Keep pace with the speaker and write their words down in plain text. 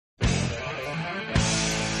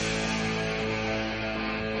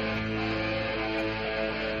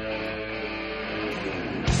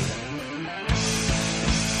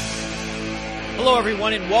Hello,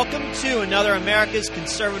 everyone, and welcome to another America's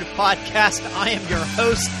Conservative Podcast. I am your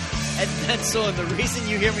host, Ed Menzel, and the reason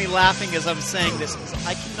you hear me laughing as I'm saying this is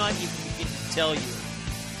I cannot even begin to tell you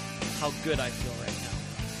how good I feel right now,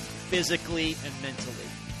 physically and mentally.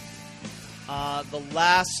 The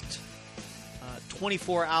last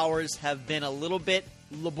 24 hours have been a little bit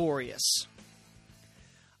laborious.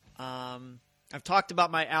 I've talked about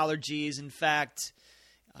my allergies. In fact,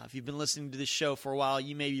 if you've been listening to this show for a while,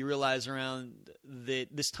 you maybe realize around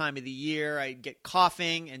this time of the year I get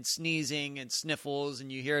coughing and sneezing and sniffles,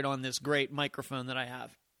 and you hear it on this great microphone that I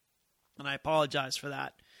have. And I apologize for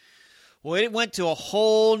that. Well, it went to a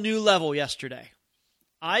whole new level yesterday.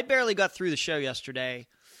 I barely got through the show yesterday.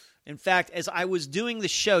 In fact, as I was doing the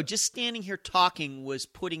show, just standing here talking was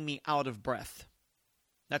putting me out of breath.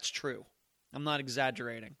 That's true. I'm not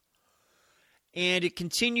exaggerating. And it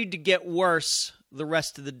continued to get worse the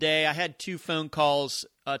rest of the day. I had 2 phone calls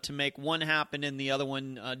to make. One happened and the other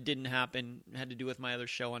one didn't happen. It had to do with my other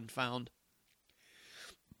show, Unfound.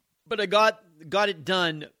 But I got it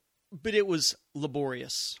done, but it was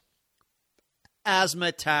laborious. Asthma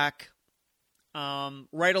attack,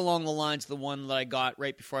 right along the lines of the one that I got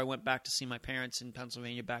right before I went back to see my parents in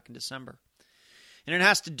Pennsylvania back in December. And it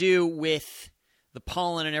has to do with the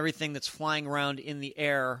pollen and everything that's flying around in the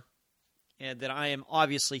air that I am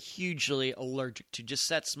obviously hugely allergic to. Just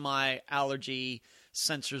sets my allergy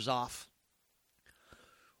sensors off.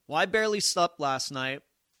 Well, I barely slept last night,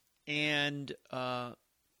 and I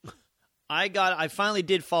finally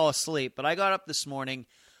did fall asleep, but I got up this morning.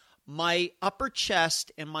 My upper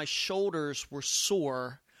chest and my shoulders were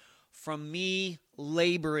sore from me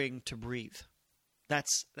laboring to breathe.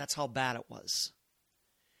 That's how bad it was.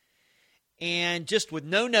 And just with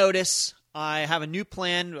no notice, I have a new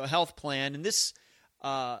plan, a health plan, and this,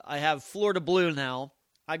 I have Florida Blue now.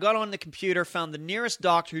 I got on the computer, found the nearest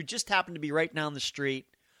doctor who just happened to be right down the street.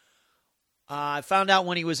 I found out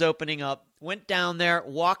when he was opening up, went down there,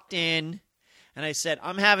 walked in, and I said,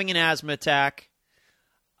 I'm having an asthma attack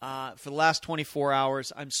for the last 24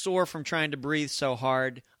 hours. I'm sore from trying to breathe so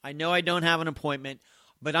hard. I know I don't have an appointment,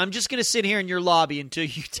 but I'm just going to sit here in your lobby until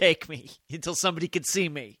you take me, until somebody can see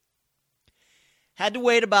me. Had to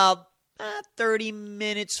wait about 30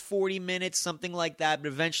 minutes, 40 minutes, something like that. But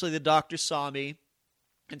eventually the doctor saw me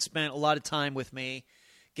and spent a lot of time with me,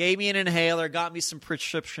 gave me an inhaler, got me some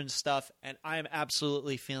prescription stuff, and I am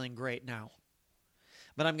absolutely feeling great now.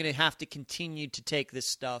 But I'm going to have to continue to take this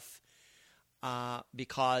stuff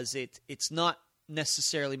because it's not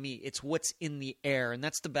necessarily me. It's what's in the air. And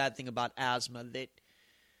that's the bad thing about asthma, that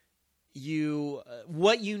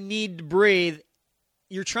what you need to breathe,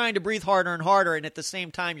 you're trying to breathe harder and harder, and at the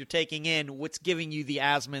same time you're taking in what's giving you the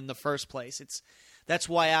asthma in the first place. That's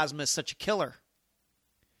why asthma is such a killer.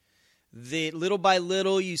 Little by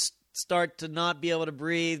little, you start to not be able to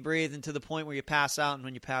breathe into the point where you pass out, and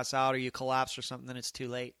when you pass out or you collapse or something, then it's too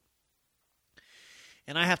late.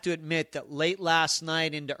 And I have to admit that late last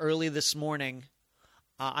night into early this morning,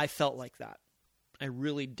 I felt like that. I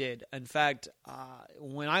really did. In fact,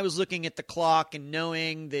 when I was looking at the clock and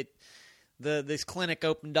knowing that this clinic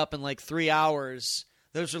opened up in like 3 hours,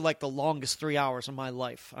 those are like the longest 3 hours of my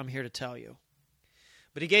life, I'm here to tell you.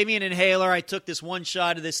 But he gave me an inhaler. I took this one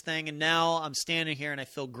shot of this thing, and now I'm standing here and I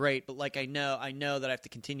feel great. But like I know that I have to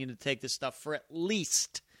continue to take this stuff for at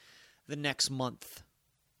least the next month.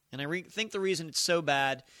 And I think the reason it's so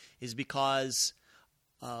bad is because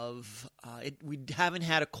of we haven't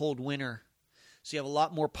had a cold winter. So you have a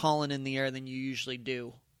lot more pollen in the air than you usually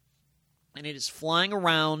do. And it is flying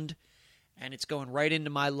around, and it's going right into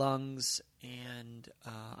my lungs, and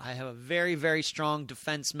I have a very, very strong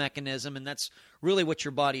defense mechanism, and that's really what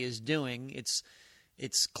your body is doing.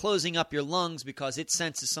 It's closing up your lungs because it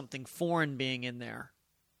senses something foreign being in there.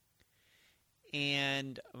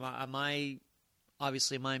 And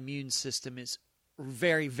obviously my immune system is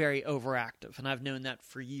very, very overactive, and I've known that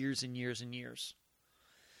for years and years and years.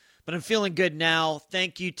 But I'm feeling good now.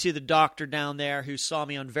 Thank you to the doctor down there who saw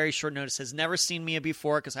me on very short notice. Has never seen me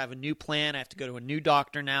before because I have a new plan. I have to go to a new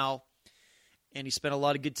doctor now. And he spent a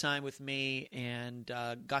lot of good time with me and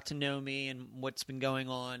got to know me and what's been going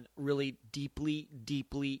on. Really deeply,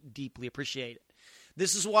 deeply, deeply appreciate it.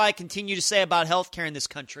 This is why I continue to say about healthcare in this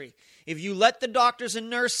country. If you let the doctors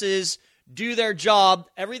and nurses do their job,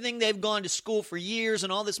 everything they've gone to school for years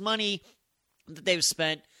and all this money that they've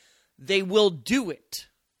spent, they will do it.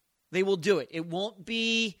 They will do it. It won't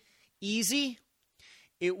be easy.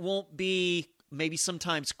 It won't be maybe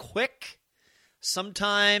sometimes quick.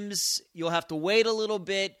 Sometimes you'll have to wait a little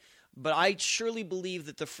bit, but I surely believe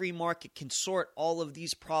that the free market can sort all of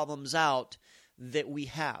these problems out that we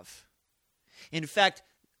have. In fact,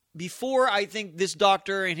 before I think this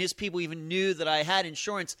doctor and his people even knew that I had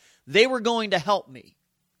insurance, they were going to help me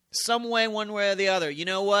some way, one way or the other. You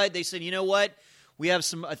know what? They said, you know what? We have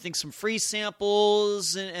some free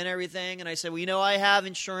samples and everything. And I said, well, I have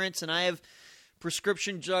insurance and I have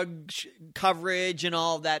prescription drug coverage and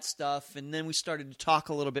all of that stuff. And then we started to talk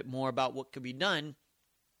a little bit more about what could be done.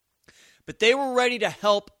 But they were ready to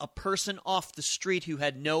help a person off the street who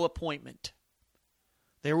had no appointment.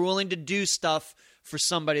 They were willing to do stuff for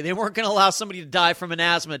somebody. They weren't going to allow somebody to die from an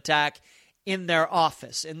asthma attack in their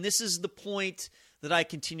office. And this is the point that I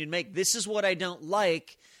continue to make. This is what I don't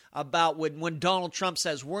like about when Donald Trump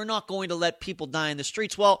says, we're not going to let people die in the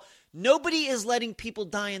streets. Well, nobody is letting people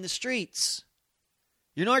die in the streets.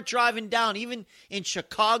 You're not driving down, even in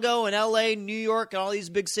Chicago and LA, New York, and all these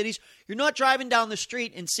big cities, you're not driving down the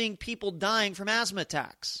street and seeing people dying from asthma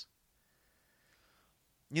attacks.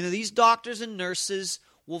 These doctors and nurses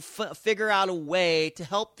will figure out a way to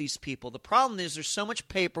help these people. The problem is there's so much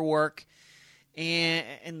paperwork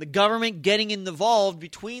and the government getting involved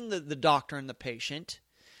between the doctor and the patient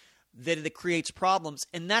that it creates problems.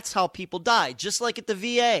 And that's how people die, just like at the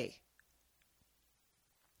VA.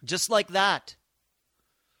 Just like that.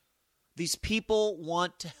 These people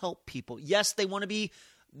want to help people. Yes, they want to be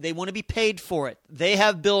paid for it. They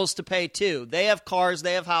have bills to pay too. They have cars,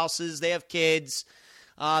 they have houses, they have kids,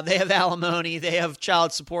 they have alimony, they have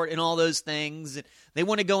child support and all those things. They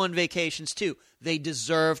want to go on vacations too. They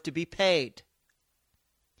deserve to be paid.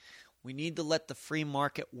 We need to let the free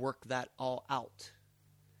market work that all out.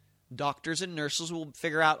 Doctors and nurses will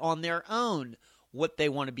figure out on their own what they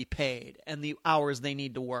want to be paid and the hours they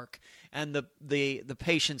need to work and the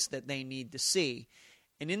patients that they need to see.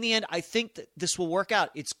 And in the end, I think that this will work out.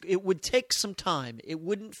 It would take some time. It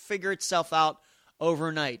wouldn't figure itself out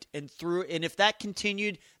overnight. And if that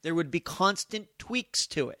continued, there would be constant tweaks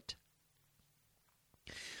to it.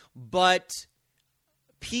 But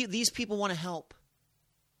these people want to help.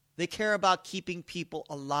 They care about keeping people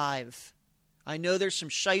alive. I know there's some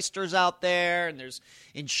shysters out there and there's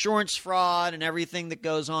insurance fraud and everything that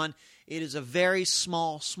goes on. It is a very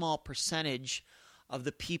small percentage of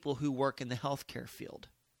the people who work in the healthcare field.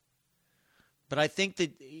 But I think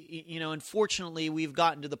that, unfortunately, we've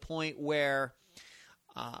gotten to the point where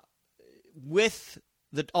with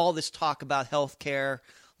all this talk about healthcare,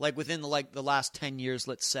 like within the last 10 years,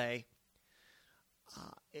 let's say,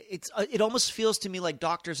 it almost feels to me like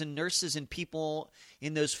doctors and nurses and people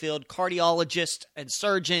in those fields, cardiologists and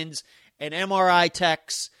surgeons and MRI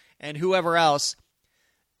techs and whoever else,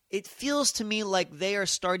 it feels to me like they are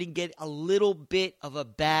starting to get a little bit of a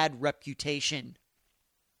bad reputation.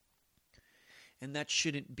 And that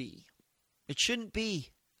shouldn't be. It shouldn't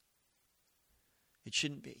be. It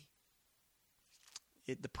shouldn't be.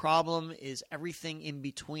 The problem is everything in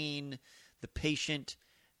between the patient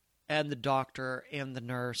and the doctor and the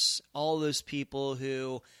nurse, all those people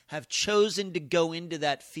who have chosen to go into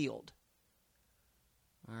that field.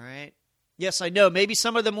 All right? Yes, I know. Maybe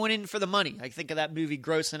some of them went in for the money. I think of that movie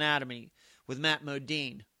Gross Anatomy with Matt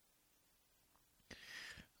Modine.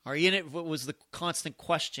 Are you in it? What was the constant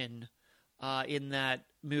question in that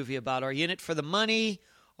movie about? Are you in it for the money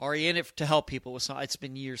or are you in it to help people? It's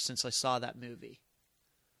been years since I saw that movie.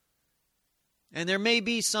 And there may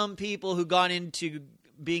be some people who got into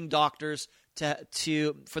being doctors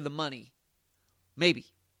for the money. Maybe.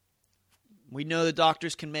 We know the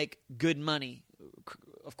doctors can make good money.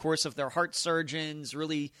 Of course, if they're heart surgeons,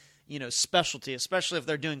 really, specialty, especially if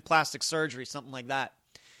they're doing plastic surgery, something like that.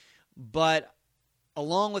 But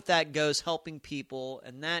along with that goes helping people,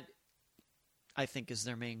 and that, I think, is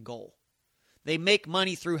their main goal. They make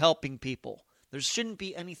money through helping people. There shouldn't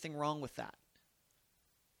be anything wrong with that.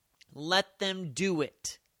 Let them do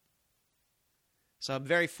it. So I'm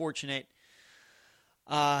very fortunate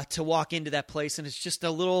to walk into that place, and it's just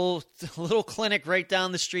a little clinic right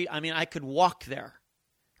down the street. I mean, I could walk there,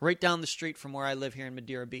 right down the street from where I live here in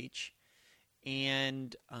Madeira Beach,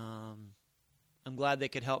 and I'm glad they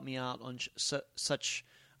could help me out on such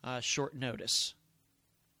short notice.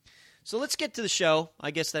 So let's get to the show.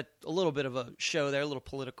 I guess that's a little bit of a show there, a little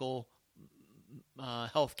political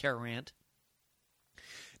healthcare rant.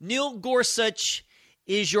 Neil Gorsuch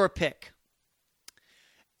is your pick.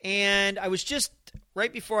 And I was just,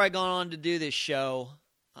 right before I got on to do this show,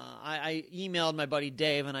 I emailed my buddy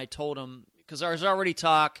Dave and I told him, because there's already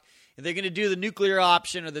talk, if they're going to do the nuclear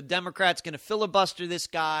option or the Democrats going to filibuster this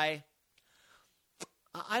guy.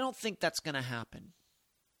 I don't think that's going to happen.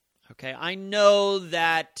 Okay, I know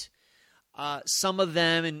that some of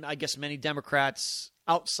them, and I guess many Democrats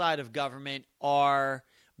outside of government, are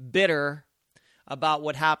bitter about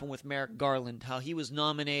what happened with Merrick Garland, how he was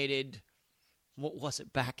nominated what was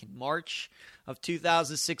it, back in March of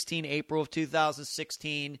 2016, April of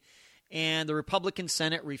 2016, and the Republican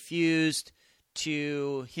Senate refused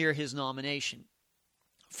to hear his nomination.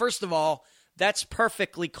 First of all, that's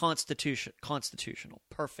perfectly constitutional,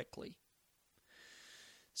 perfectly.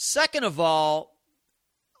 Second of all,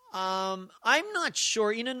 I'm not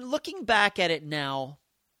sure, looking back at it now,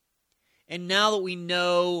 and now that we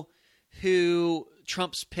know who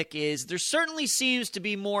Trump's pick is, there certainly seems to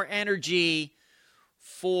be more energy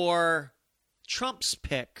for Trump's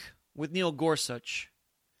pick with Neil Gorsuch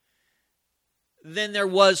than there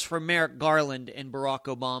was for Merrick Garland and Barack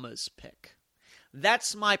Obama's pick.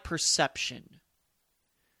 That's my perception.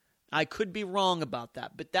 I could be wrong about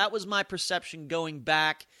that, but that was my perception going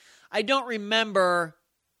back. I don't remember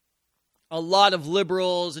a lot of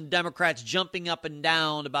liberals and Democrats jumping up and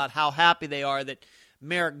down about how happy they are that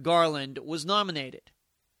Merrick Garland was nominated.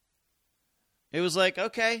 It was like,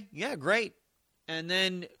 okay, yeah, great. And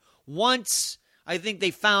then once I think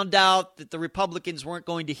they found out that the Republicans weren't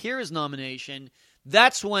going to hear his nomination,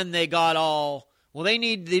 that's when they got all, well, they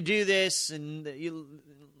need to do this, and you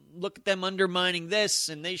look at them undermining this,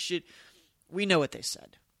 and they should. We know what they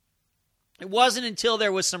said. It wasn't until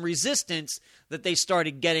there was some resistance that they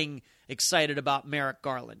started getting excited about Merrick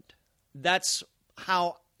Garland. That's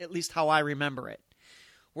how, at least how I remember it.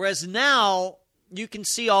 Whereas now, you can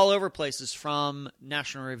see all over places, from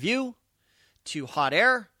National Review to Hot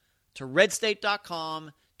Air to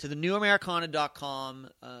RedState.com to the NewAmericana.com,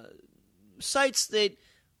 sites that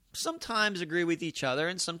sometimes agree with each other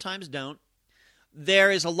and sometimes don't.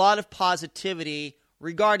 There is a lot of positivity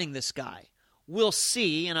regarding this guy. We'll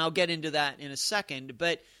see, and I'll get into that in a second.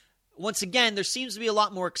 But once again, there seems to be a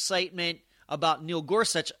lot more excitement about Neil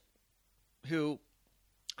Gorsuch, who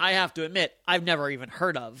I have to admit I've never even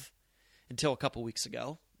heard of until a couple weeks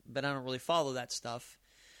ago. But I don't really follow that stuff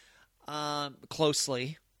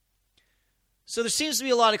closely. So there seems to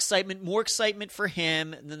be a lot of excitement, more excitement for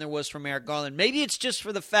him than there was for Merrick Garland. Maybe it's just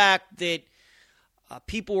for the fact that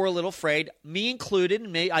people were a little afraid, me included.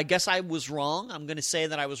 And I guess I was wrong. I'm going to say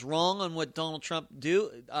that I was wrong on what Donald Trump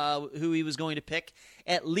who he was going to pick,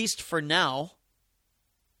 at least for now.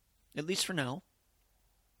 At least for now.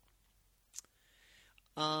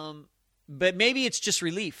 But maybe it's just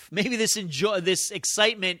relief. Maybe this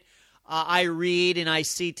excitement I read and I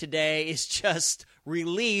see today is just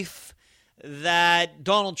relief that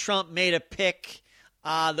Donald Trump made a pick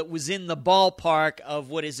that was in the ballpark of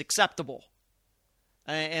what is acceptable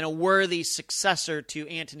and a worthy successor to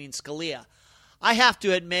Antonin Scalia. I have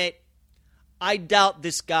to admit, I doubt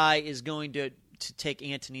this guy is going to take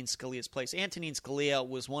Antonin Scalia's place. Antonin Scalia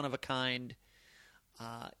was one of a kind,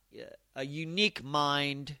 a unique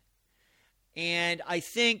mind, and I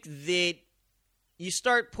think that you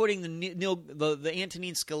start putting the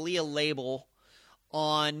Antonin Scalia label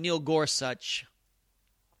on Neil Gorsuch,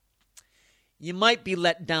 you might be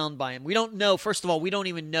let down by him. We don't know. First of all, we don't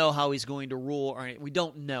even know how he's going to rule. We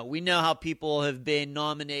don't know. We know how people have been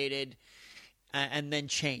nominated and then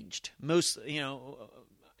changed.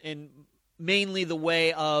 In mainly the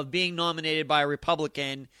way of being nominated by a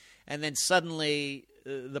Republican and then suddenly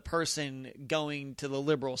the person going to the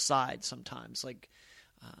liberal side sometimes. Like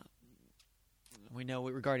we know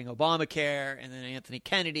regarding Obamacare and then Anthony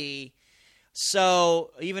Kennedy.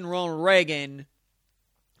 So even Ronald Reagan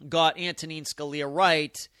got Antonin Scalia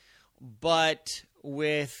right, but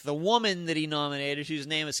with the woman that he nominated, whose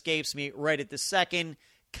name escapes me right at this second,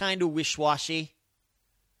 kind of wish-washy.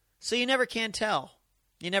 So you never can tell.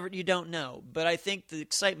 You don't know. But I think the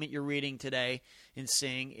excitement you're reading today and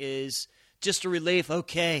seeing is just a relief.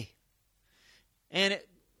 Okay, and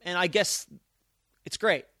I guess it's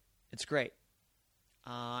great. It's great.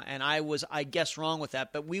 And I was, I guess, wrong with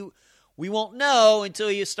that. But we won't know until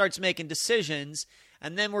he starts making decisions.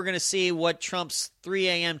 And then we're going to see what Trump's 3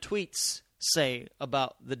 a.m. tweets say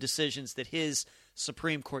about the decisions that his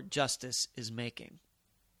Supreme Court justice is making.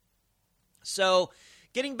 So,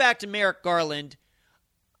 getting back to Merrick Garland,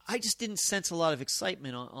 I just didn't sense a lot of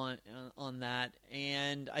excitement on that.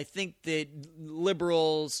 And I think that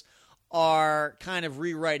liberals are kind of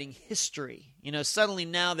rewriting history. Suddenly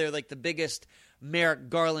now they're like the biggest Merrick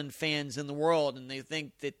Garland fans in the world, and they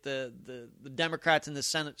think that the Democrats in the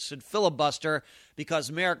Senate should filibuster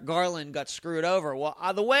because Merrick Garland got screwed over. Well,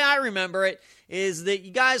 the way I remember it is that you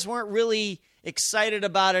guys weren't really excited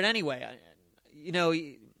about it anyway.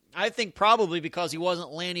 I think probably because he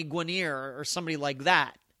wasn't Lanny Guinier or somebody like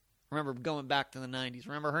that. Remember going back to the 90s.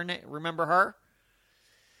 Remember her name? Remember her?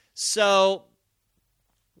 So,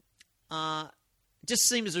 it just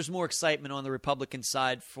seems there's more excitement on the Republican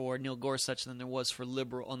side for Neil Gorsuch than there was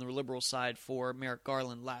on the liberal side for Merrick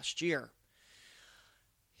Garland last year.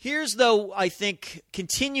 Here's, though, I think,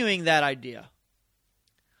 continuing that idea.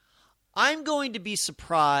 I'm going to be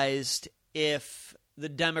surprised if the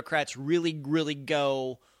Democrats really, really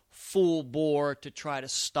go full bore to try to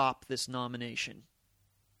stop this nomination.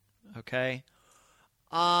 Okay?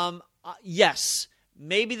 Yes,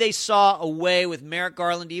 maybe they saw a way with Merrick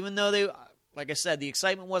Garland, even though they, like I said, the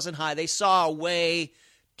excitement wasn't high. They saw a way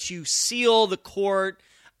to seal the court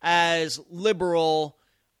as liberal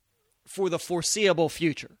for the foreseeable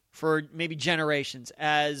future, for maybe generations,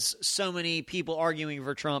 as so many people arguing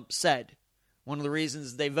for Trump said. One of the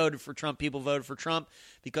reasons they voted for Trump, people voted for Trump,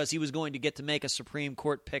 because he was going to get to make a Supreme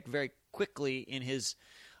Court pick very quickly in his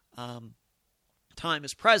time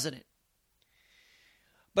as president.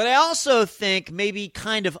 But I also think maybe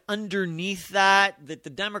kind of underneath that the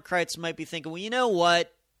Democrats might be thinking, well, you know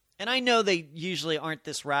what? And I know they usually aren't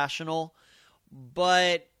this rational,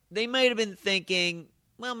 but they might have been thinking,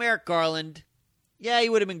 well, Merrick Garland, yeah, he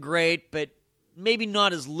would have been great, but maybe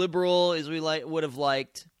not as liberal as we would have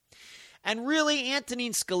liked. And really,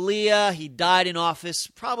 Antonin Scalia, he died in office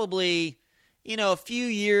probably, a few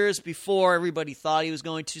years before everybody thought he was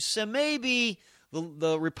going to. So maybe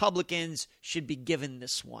the Republicans should be given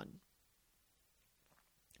this one.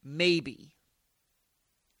 Maybe.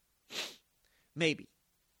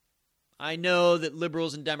 I know that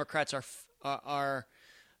liberals and Democrats are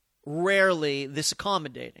rarely this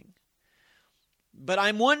accommodating. But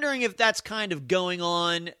I'm wondering if that's kind of going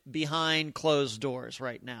on behind closed doors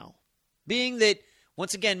right now. Being that,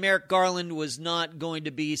 once again, Merrick Garland was not going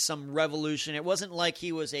to be some revolution. It wasn't like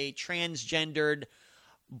he was a transgendered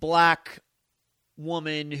black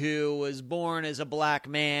woman who was born as a black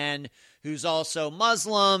man, who's also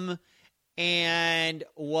Muslim, and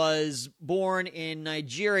was born in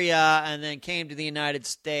Nigeria and then came to the United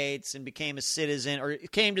States and became a citizen, or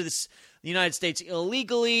came to the United States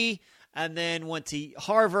illegally and then went to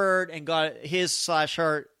Harvard and got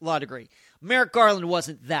his/her law degree. Merrick Garland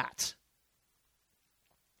wasn't that.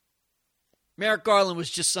 Merrick Garland was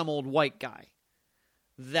just some old white guy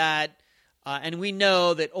that, and we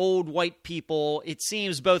know that old white people, it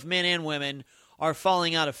seems both men and women, are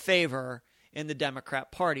falling out of favor in the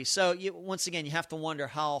Democrat Party. So once again, you have to wonder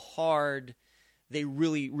how hard they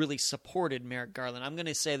really, really supported Merrick Garland. I'm going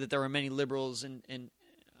to say that there were many liberals and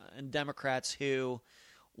Democrats who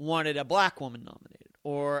wanted a black woman nominated,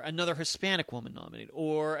 or another Hispanic woman nominated,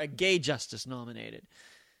 or a gay justice nominated.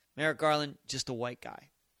 Merrick Garland, just a white guy.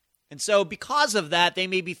 And so because of that, they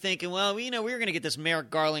may be thinking, well, we were going to get this Merrick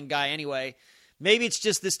Garland guy anyway. Maybe it's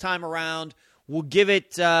just this time around, we'll give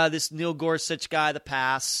it this Neil Gorsuch guy the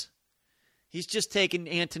pass. He's just taken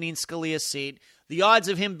Antonin Scalia's seat. The odds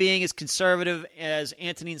of him being as conservative as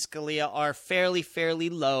Antonin Scalia are fairly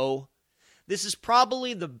low. This is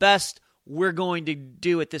probably the best we're going to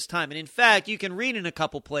do at this time. And in fact, you can read in a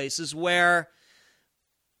couple places where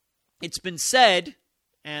it's been said,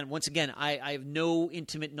 and once again, I have no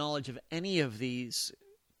intimate knowledge of any of these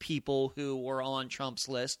people who were on Trump's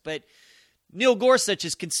list, but Neil Gorsuch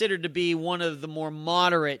is considered to be one of the more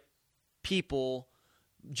moderate people,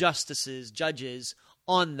 judges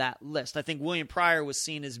on that list. I think William Pryor was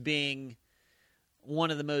seen as being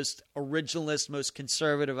one of the most originalist, most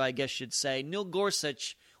conservative, I guess you'd say. Neil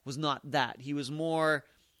Gorsuch was not that. He was more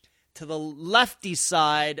to the lefty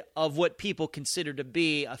side of what people consider to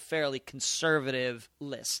be a fairly conservative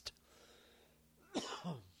list.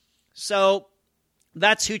 So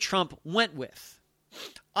that's who Trump went with.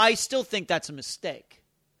 I still think that's a mistake.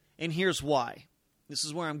 And here's why. This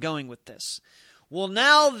is where I'm going with this. Well,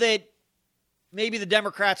 now that maybe the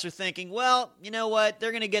Democrats are thinking, well, you know what?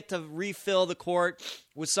 They're going to get to refill the court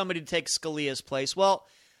with somebody to take Scalia's place. Well,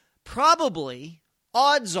 probably,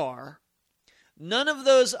 odds are, none of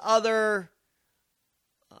those other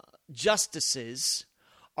justices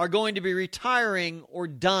are going to be retiring or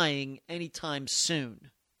dying anytime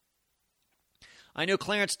soon. I know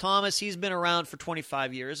Clarence Thomas, he's been around for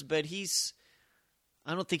 25 years, but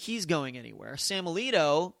I don't think he's going anywhere. Sam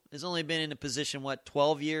Alito has only been in a position,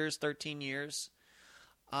 12 years, 13 years.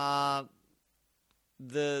 The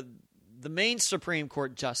main Supreme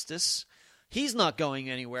Court justice, he's not going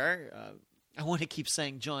anywhere. I want to keep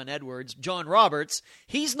saying John Roberts,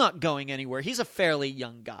 he's not going anywhere. He's a fairly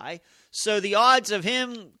young guy. So the odds of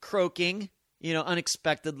him croaking,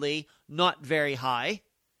 unexpectedly, not very high.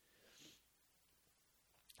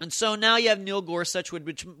 And so now you have Neil Gorsuch,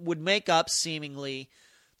 which would make up, seemingly,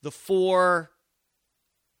 the four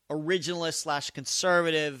originalist /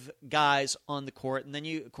 conservative guys on the court. And then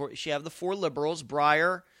you have the four liberals,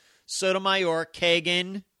 Breyer, Sotomayor,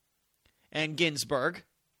 Kagan, and Ginsburg.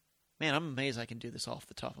 Man, I'm amazed I can do this off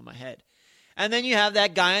the top of my head. And then you have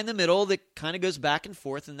that guy in the middle that kind of goes back and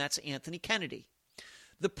forth, and that's Anthony Kennedy.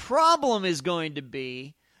 The problem is going to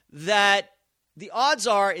be that the odds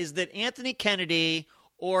are is that Anthony Kennedy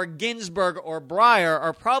or Ginsburg or Breyer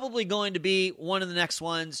are probably going to be one of the next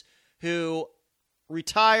ones who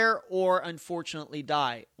retire or unfortunately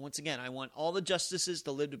die. Once again, I want all the justices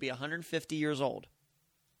to live to be 150 years old.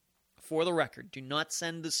 For the record, do not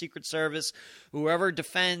send the Secret Service, whoever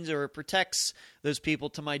defends or protects those people,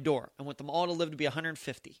 to my door. I want them all to live to be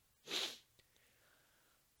 150.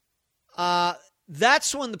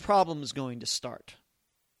 That's when the problem is going to start.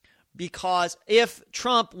 Because if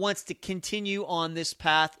Trump wants to continue on this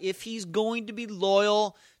path, if he's going to be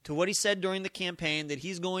loyal to what he said during the campaign, that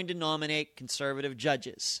he's going to nominate conservative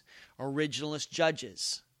judges, originalist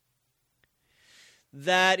judges,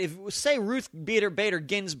 that if, say, Ruth Bader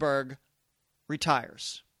Ginsburg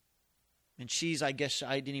retires, and she's, I guess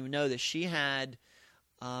I didn't even know this, she had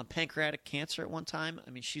pancreatic cancer at one time. I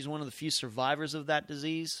mean, she's one of the few survivors of that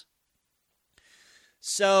disease.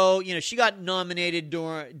 So, she got nominated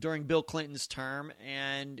during Bill Clinton's term,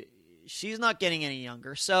 and she's not getting any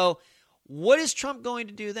younger. So, what is Trump going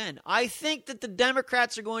to do then? I think that the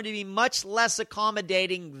Democrats are going to be much less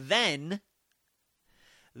accommodating then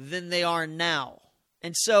than they are now.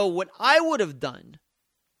 And so, what I would have done,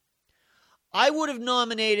 I would have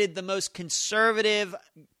nominated the most conservative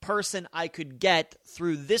person I could get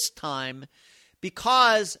through this time,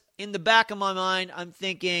 because in the back of my mind, I'm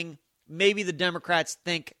thinking, maybe the Democrats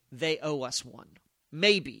think they owe us one.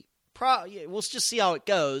 Maybe. We'll just see how it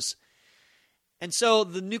goes. And so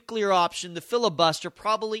the nuclear option, the filibuster,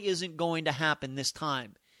 probably isn't going to happen this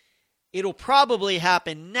time. It'll probably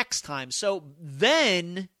happen next time. So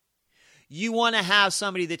then you want to have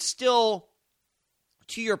somebody that's still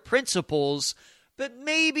to your principles, but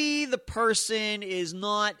maybe the person is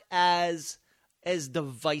not as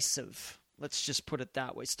divisive. Let's just put it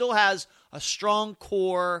that way. Still has a strong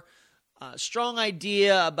core, strong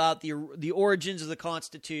idea about the origins of the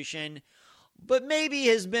Constitution, but maybe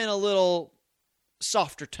has been a little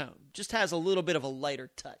softer tone. Just has a little bit of a lighter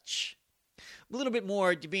touch. A little bit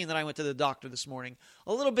more, being that I went to the doctor this morning,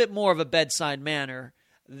 a little bit more of a bedside manner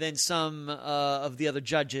than some of the other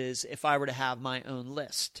judges if I were to have my own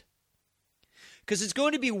list. Because it's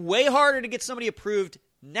going to be way harder to get somebody approved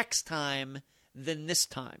next time than this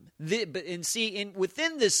time.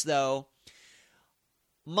 Within this, though,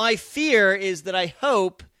 my fear is that I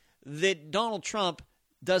hope that Donald Trump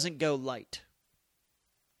doesn't go light.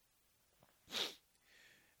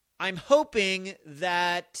 I'm hoping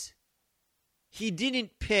that he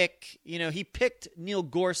didn't pick, he picked Neil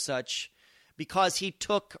Gorsuch because he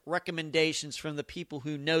took recommendations from the people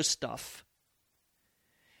who know stuff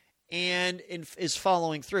and is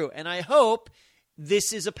following through. And I hope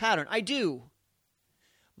this is a pattern. I do.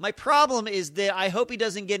 My problem is that I hope he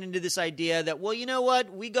doesn't get into this idea that, well, you know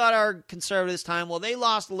what? We got our conservative this time. Well, they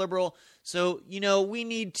lost the liberal. So, we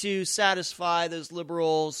need to satisfy those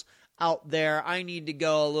liberals out there. I need to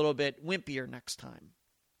go a little bit wimpier next time.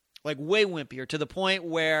 Like way wimpier, to the point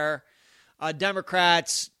where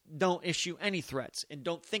Democrats don't issue any threats and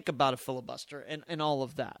don't think about a filibuster and all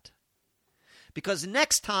of that. Because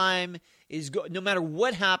next time no matter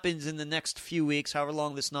what happens in the next few weeks, however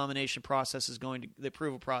long this nomination process the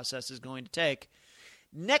approval process is going to take,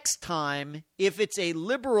 next time, if it's a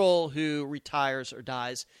liberal who retires or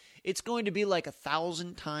dies, it's going to be like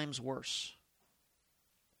 1,000 times worse.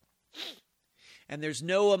 And there's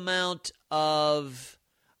no amount of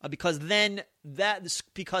because then the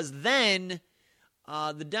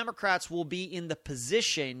Democrats will be in the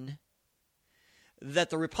position that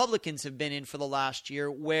the Republicans have been in for the last year,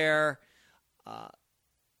 where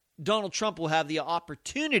Donald Trump will have the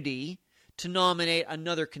opportunity to nominate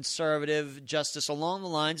another conservative justice along the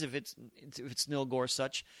lines, if it's Neil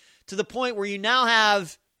Gorsuch, to the point where you now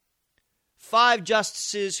have 5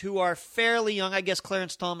 justices who are fairly young. I guess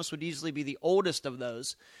Clarence Thomas would easily be the oldest of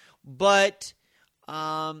those, but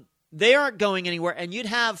they aren't going anywhere. And you'd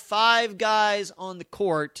have 5 guys on the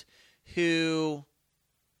court who,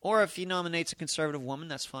 or if he nominates a conservative woman,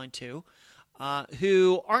 that's fine too,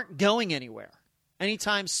 who aren't going anywhere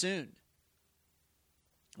anytime soon.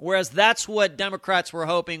 Whereas that's what Democrats were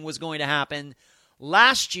hoping was going to happen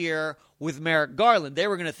last year with Merrick Garland. They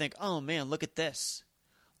were going to think, oh man, look at this.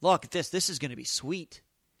 Look at this. This is going to be sweet.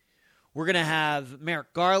 We're going to have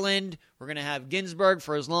Merrick Garland. We're going to have Ginsburg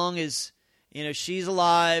for as long as she's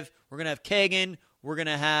alive. We're going to have Kagan. We're going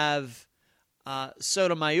to have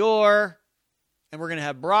Sotomayor. And we're going to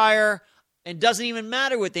have Breyer. And it doesn't even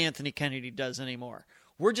matter what Anthony Kennedy does anymore.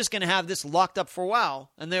 We're just going to have this locked up for a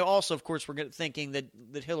while. And they also, of course, were thinking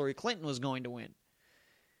that Hillary Clinton was going to win.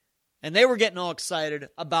 And they were getting all excited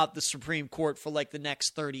about the Supreme Court for like the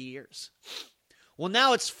next 30 years. Well,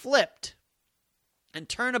 now it's flipped. And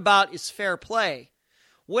turnabout is fair play.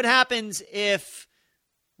 What happens if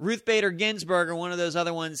Ruth Bader Ginsburg or one of those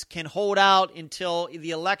other ones can hold out until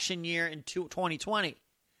the election year in 2020?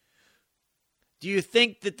 Do you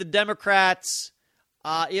think that the Democrats,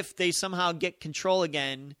 if they somehow get control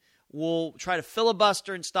again, will try to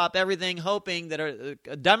filibuster and stop everything, hoping that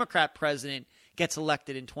a Democrat president gets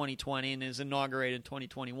elected in 2020 and is inaugurated in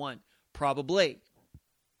 2021? Probably.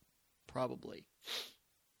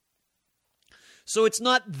 So it's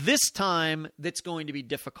not this time that's going to be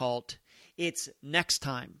difficult. It's next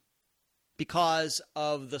time, because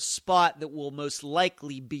of the spot that will most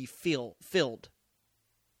likely be filled.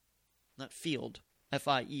 Not field,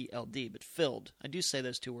 F-I-E-L-D, but filled. I do say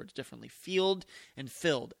those two words differently. Field and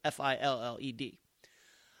filled, F-I-L-L-E-D.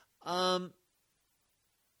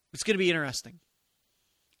 It's going to be interesting.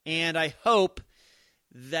 And I hope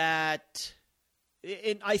that,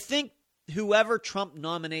 and I think whoever Trump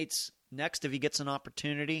nominates next, if he gets an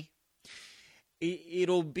opportunity,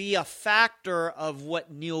 it'll be a factor of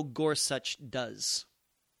what Neil Gorsuch does.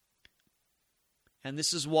 And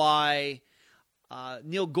this is why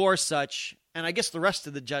Neil Gorsuch, and I guess the rest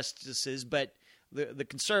of the justices, but the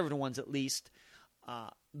conservative ones at least,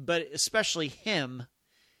 but especially him,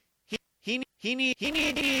 he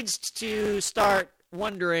needs to start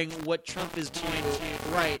wondering what Trump is going to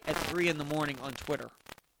write at 3 a.m. on Twitter.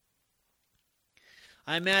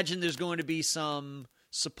 I imagine there's going to be some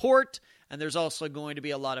support, and there's also going to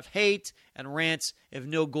be a lot of hate and rants if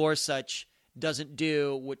Neil Gorsuch doesn't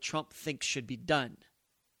do what Trump thinks should be done.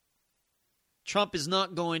 Trump is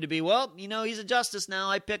not going to be, well, he's a justice now.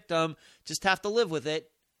 I picked him. Just have to live with it.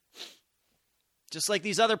 Just like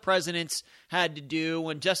these other presidents had to do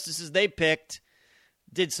when justices they picked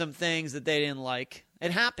did some things that they didn't like.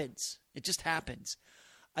 It happens. It just happens.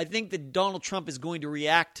 I think that Donald Trump is going to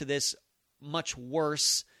react to this much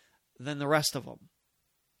worse than the rest of them.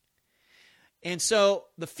 And so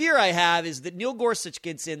the fear I have is that Neil Gorsuch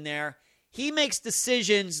gets in there. He makes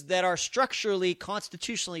decisions that are structurally,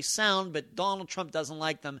 constitutionally sound, but Donald Trump doesn't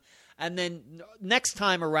like them. And then next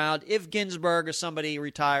time around, if Ginsburg or somebody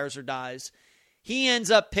retires or dies, he ends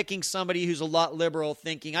up picking somebody who's a lot liberal,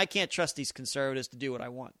 thinking, I can't trust these conservatives to do what I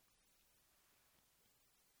want.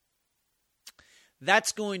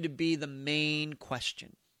 That's going to be the main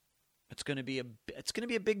question. It's going to be a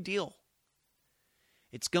big deal.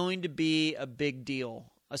 It's going to be a big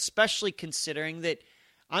deal, especially considering that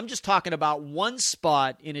I'm just talking about one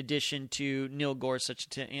spot in addition to Neil Gorsuch,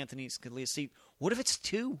 to Anthony Scalia's seat. What if it's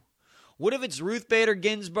 2? What if it's Ruth Bader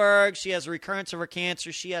Ginsburg? She has a recurrence of her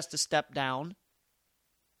cancer. She has to step down.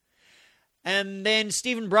 And then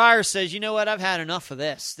Stephen Breyer says, you know what, I've had enough of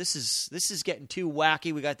this. This is getting too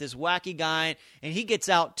wacky. We got this wacky guy, and he gets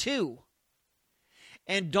out too.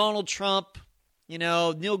 And Donald Trump,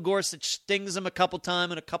 Neil Gorsuch stings him a couple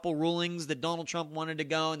times in a couple rulings that Donald Trump wanted to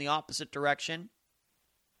go in the opposite direction.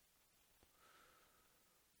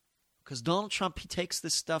 Because Donald Trump, he takes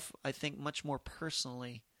this stuff, I think, much more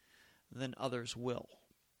personally than others will.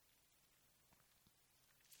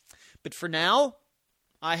 But for now,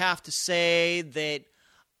 I have to say that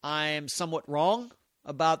I am somewhat wrong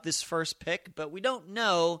about this first pick, but we don't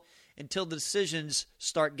know until the decisions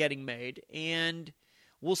start getting made. And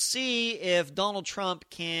we'll see if Donald Trump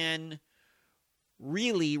can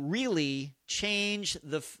really, really change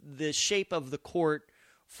the shape of the court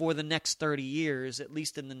for the next 30 years, at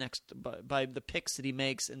least in the next, by the picks that he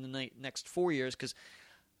makes in the next 4 years, because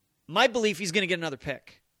my belief he's going to get another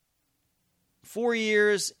pick. 4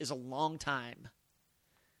 years is a long time.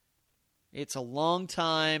 It's a long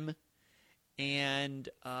time, and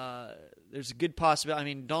there's a good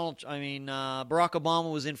possibility. Barack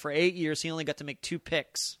Obama was in for 8 years. He only got to make 2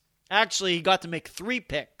 picks. Actually, he got to make 3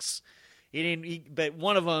 picks. But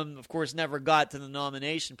one of them, of course, never got to the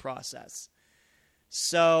nomination process.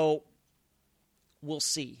 So we'll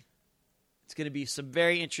see. It's going to be some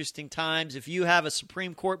very interesting times. If you have a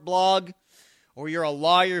Supreme Court blog or you're a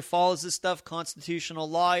lawyer who follows this stuff, constitutional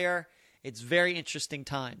lawyer, it's very interesting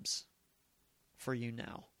times for you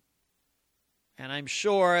now. And I'm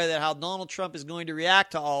sure that how Donald Trump is going to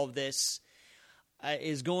react to all of this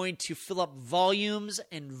is going to fill up volumes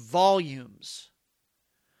and volumes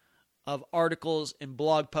of articles and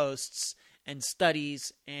blog posts and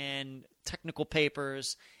studies and technical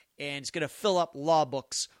papers, and it's going to fill up law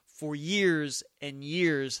books for years and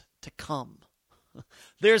years to come.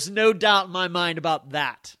 There's no doubt in my mind about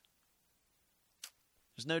that.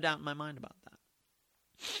 There's no doubt in my mind about that.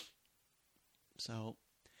 So,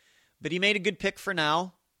 but he made a good pick for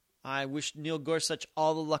now, I wish Neil Gorsuch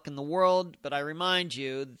all the luck in the world, but I remind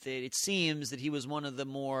you that it seems that he was one of the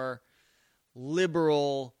more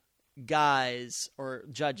liberal guys or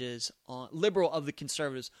judges, liberal of the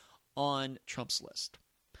conservatives on Trump's list.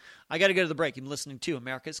 I got to go to the break. You've been listening to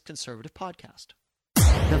America's Conservative Podcast.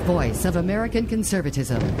 The voice of American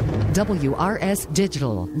conservatism. WRS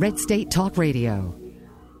Digital, Red State Talk Radio.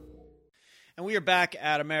 And we are back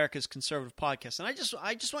at America's Conservative Podcast. And I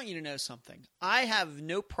just want you to know something. I have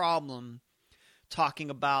no problem talking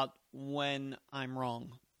about when I'm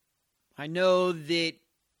wrong. I know that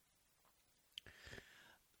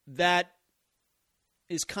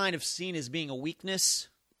is kind of seen as being a weakness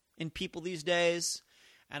in people these days.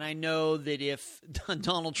 And I know that if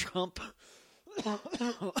Donald Trump,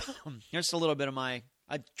 here's a little bit of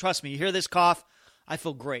trust me, you hear this cough, I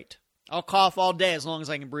feel great. I'll cough all day as long as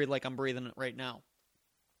I can breathe like I'm breathing it right now.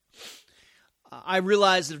 I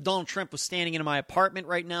realize that if Donald Trump was standing in my apartment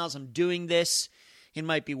right now as I'm doing this, he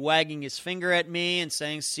might be wagging his finger at me and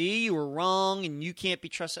saying, see, you were wrong and you can't be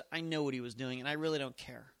trusted. I know what he was doing, and I really don't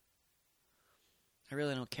care. I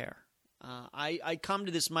really don't care. I come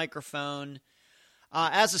to this microphone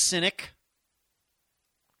as a cynic,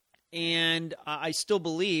 and I still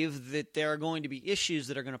believe that there are going to be issues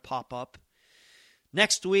that are going to pop up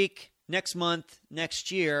next week, next month,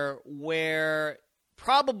 next year, where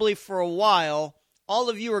probably for a while, all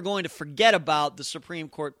of you are going to forget about the Supreme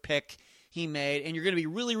Court pick he made, and you're going to be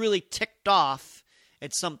really, really ticked off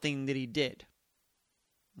at something that he did.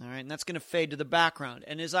 All right, and that's going to fade to the background.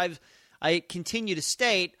 And as I continue to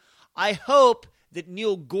state, I hope that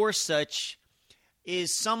Neil Gorsuch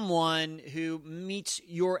is someone who meets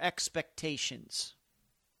your expectations.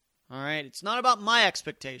 All right? It's not about my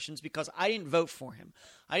expectations because I didn't vote for him.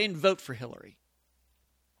 I didn't vote for Hillary.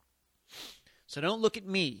 So don't look at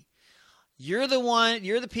me. You're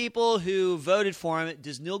the people who voted for him.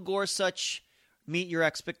 Does Neil Gorsuch meet your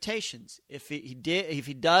expectations? If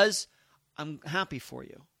he does, I'm happy for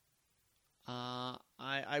you. All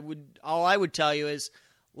I would tell you is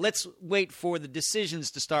let's wait for the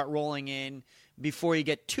decisions to start rolling in before you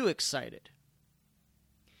get too excited.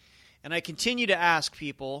 And I continue to ask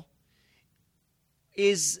people,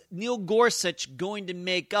 is Neil Gorsuch going to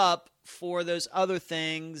make up for those other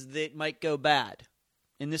things that might go bad?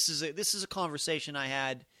 And this is a conversation I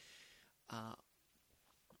had a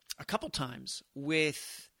couple times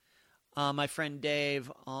with my friend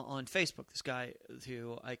Dave on Facebook, this guy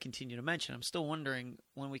who I continue to mention. I'm still wondering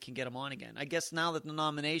when we can get him on again. I guess now that the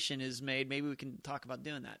nomination is made, maybe we can talk about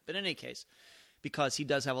doing that. But in any case, because he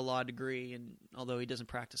does have a law degree, and although he doesn't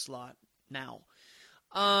practice law now,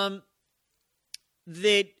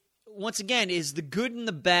 that once again, is the good and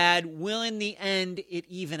the bad, will in the end it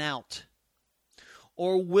even out?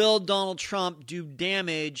 Or will Donald Trump do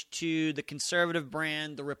damage to the conservative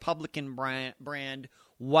brand, the Republican brand,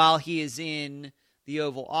 while he is in the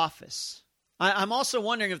Oval Office? I'm also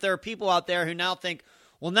wondering if there are people out there who now think,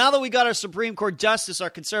 well, now that we got our Supreme Court justice, our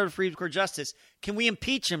conservative Supreme Court justice, can we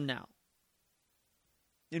impeach him now?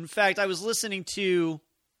 In fact, I was listening to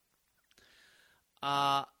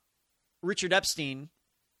Richard Epstein,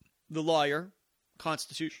 the lawyer,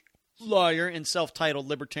 constitutional lawyer and self-titled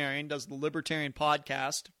libertarian, does the Libertarian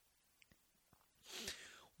Podcast,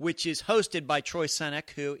 which is hosted by Troy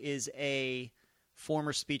Senik, who is a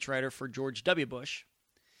former speechwriter for George W. Bush.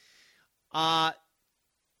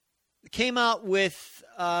 Came out with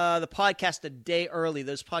the podcast a day early.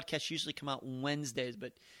 Those podcasts usually come out Wednesdays,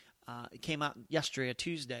 but it came out yesterday, a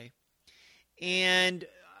Tuesday. And,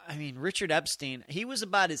 I mean, Richard Epstein, he was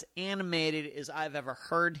about as animated as I've ever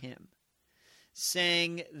heard him,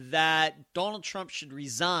 saying that Donald Trump should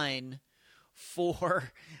resign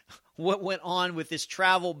for what went on with this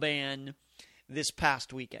travel ban this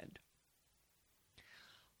past weekend.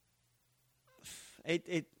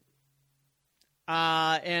 And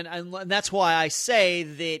that's why I say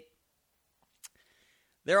that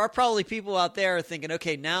there are probably people out there thinking,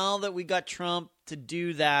 okay, now that we got Trump to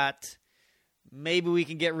do that, maybe we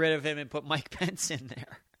can get rid of him and put Mike Pence in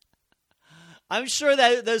there. I'm sure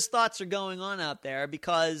that those thoughts are going on out there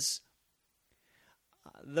because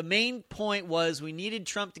the main point was we needed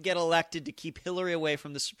Trump to get elected to keep Hillary away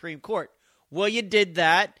from the Supreme Court. Well, you did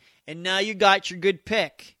that, and now you got your good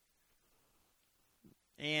pick.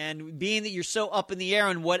 And being that you're so up in the air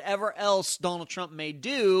on whatever else Donald Trump may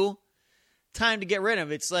do, time to get rid of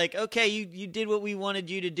him. It's like, okay, you did what we wanted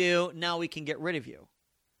you to do. Now we can get rid of you.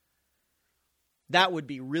 That would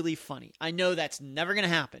be really funny. I know that's never going to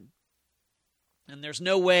happen. And there's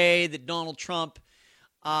no way that Donald Trump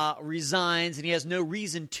resigns, and he has no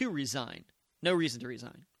reason to resign. No reason to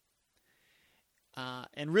resign.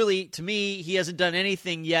 And really, to me, he hasn't done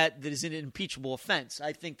anything yet that is an impeachable offense.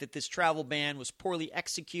 I think that this travel ban was poorly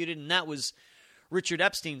executed, and that was Richard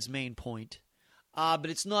Epstein's main point. But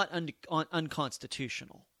it's not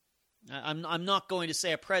unconstitutional. I'm not going to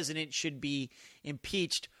say a president should be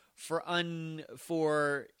impeached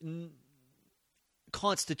for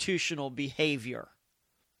constitutional behavior.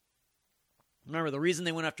 Remember, the reason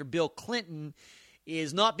they went after Bill Clinton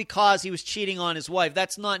is not because he was cheating on his wife.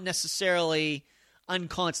 That's not necessarily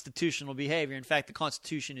unconstitutional behavior. In fact, the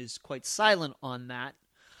Constitution is quite silent on that.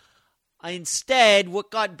 Instead,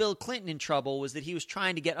 what got Bill Clinton in trouble was that he was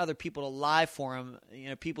trying to get other people to lie for him,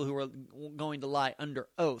 people who were going to lie under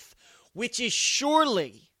oath, which is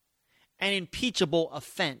surely an impeachable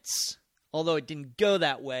offense. Although it didn't go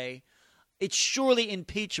that way, it's surely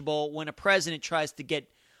impeachable when a president tries to get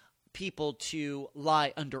people to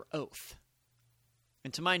lie under oath.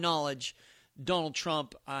 And to my knowledge, Donald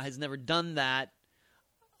Trump has never done that,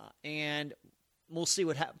 and we'll see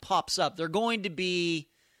what pops up. There are going to be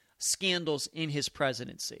scandals in his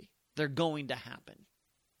presidency. They're going to happen,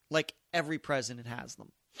 like every president has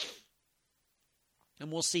them.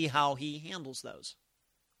 And we'll see how he handles those.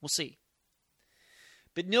 We'll see.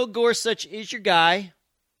 But Neil Gorsuch is your guy,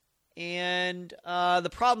 and the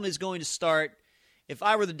problem is going to start. If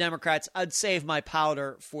I were the Democrats, I'd save my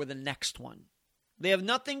powder for the next one. They have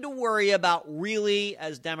nothing to worry about really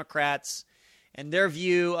as Democrats and their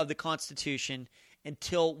view of the Constitution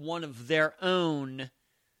until one of their own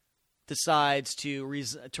decides to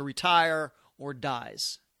retire or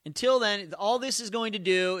dies. Until then, all this is going to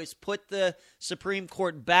do is put the Supreme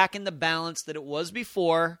Court back in the balance that it was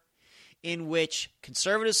before, in which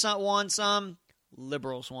conservatives want some,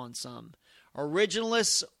 liberals want some.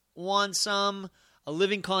 Originalists want some. A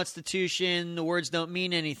living constitution, the words don't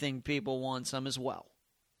mean anything, people want some as well.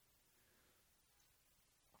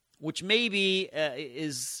 Which maybe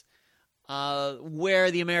is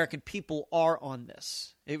where the American people are on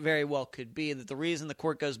this. It very well could be that the reason the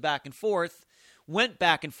court goes back and forth, went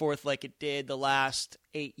back and forth like it did the last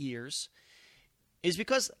 8 years, is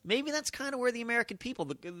because maybe that's kind of where the American people,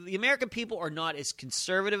 the American people are not as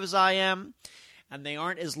conservative as I am, and they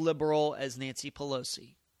aren't as liberal as Nancy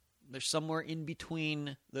Pelosi. They're somewhere in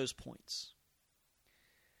between those points.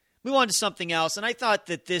 Move on to something else, and I thought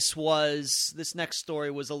that this next story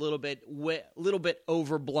was a little bit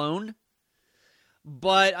overblown,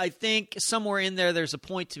 but I think somewhere in there's a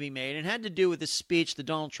point to be made. It had to do with the speech that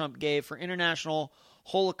Donald Trump gave for International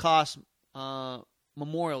Holocaust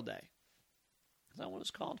Memorial Day. Is that what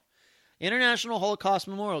it's called? International Holocaust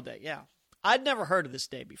Memorial Day, yeah. I'd never heard of this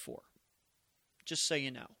day before, just so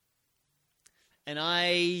you know. And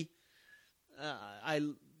I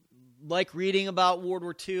like reading about World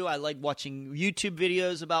War II. I like watching YouTube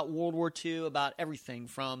videos about World War II, about everything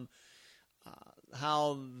from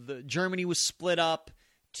how Germany was split up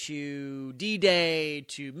to D-Day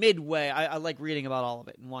to Midway. I like reading about all of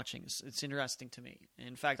it and watching. It's interesting to me.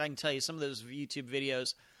 In fact, I can tell you some of those YouTube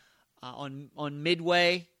videos on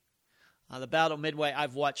Midway, the Battle of Midway,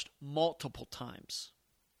 I've watched multiple times.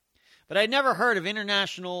 But I'd never heard of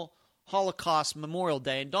International Holocaust Memorial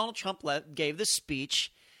Day, and Donald Trump gave this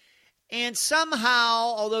speech, and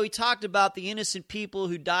somehow, although he talked about the innocent people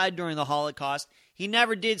who died during the Holocaust, he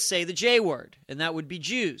never did say the J word, and that would be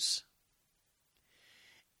Jews.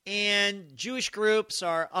 And Jewish groups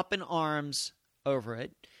are up in arms over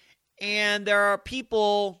it, and there are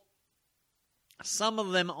people, some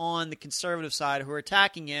of them on the conservative side, who are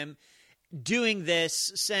attacking him, doing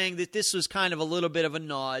this, saying that this was kind of a little bit of a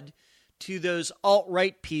nod to those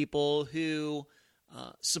alt-right people who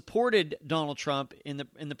supported Donald Trump in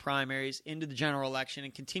the primaries into the general election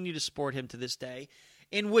and continue to support him to this day,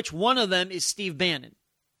 in which one of them is Steve Bannon.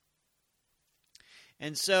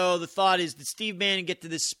 And so the thought is, did Steve Bannon get to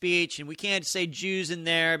this speech? And we can't say Jews in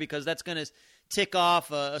there because that's going to tick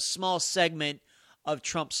off a small segment of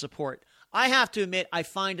Trump's support. I have to admit, I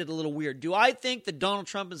find it a little weird. Do I think that Donald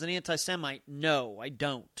Trump is an anti-Semite? No, I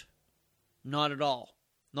don't. Not at all.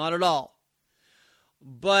 Not at all.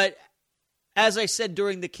 But as I said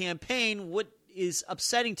during the campaign, what is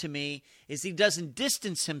upsetting to me is he doesn't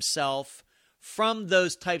distance himself from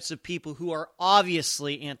those types of people who are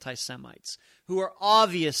obviously anti-Semites, who are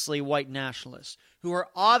obviously white nationalists, who are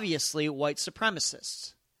obviously white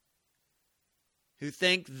supremacists, who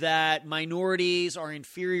think that minorities are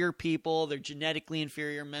inferior people, they're genetically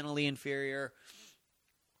inferior, mentally inferior,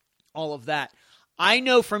 all of that. I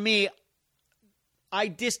know for me, I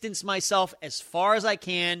distance myself as far as I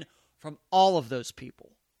can from all of those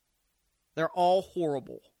people. They're all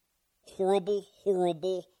horrible. Horrible,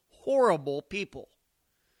 horrible, horrible people.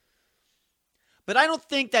 But I don't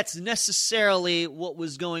think that's necessarily what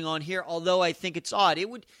was going on here, although I think it's odd. It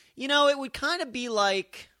would kind of be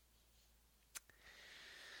like,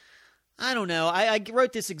 I don't know. I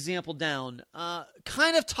wrote this example down.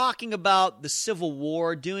 Kind of talking about the Civil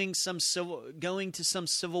War, going to some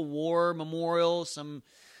Civil War memorial, some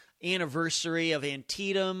anniversary of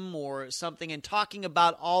Antietam or something, and talking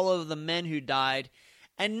about all of the men who died,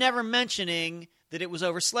 and never mentioning that it was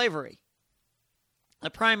over slavery. The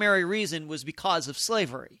primary reason was because of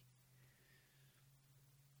slavery.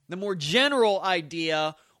 The more general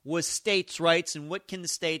idea was states' rights and what can the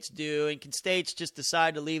states do, and can states just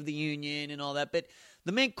decide to leave the Union and all that. But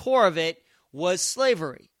the main core of it was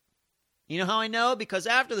slavery. You know how I know? Because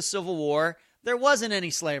after the Civil War, there wasn't any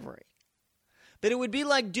slavery. But it would be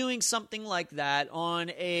like doing something like that on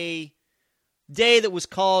a day that was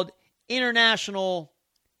called International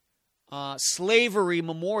Slavery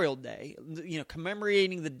Memorial Day,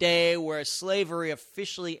 commemorating the day where slavery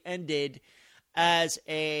officially ended as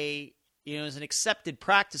an accepted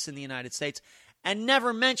practice in the United States, and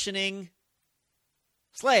never mentioning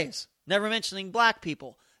slaves, never mentioning black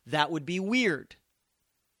people. That would be weird.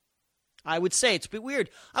 I would say it's a bit weird.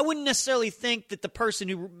 I wouldn't necessarily think that the person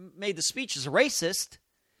who made the speech is a racist,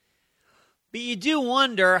 but you do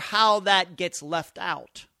wonder how that gets left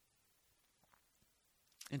out.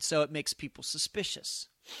 And so it makes people suspicious.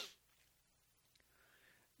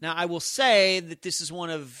 Now, I will say that this is one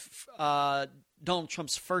of Donald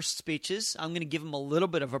Trump's first speeches. I'm going to give him a little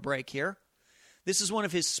bit of a break here. This is one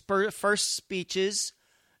of his first speeches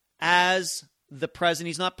as the president.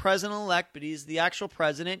 He's not president-elect, but he's the actual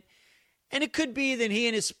president. And it could be that he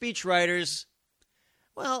and his speechwriters,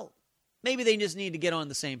 well, maybe they just need to get on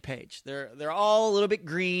the same page. They're all a little bit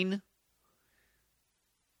green.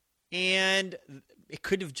 And it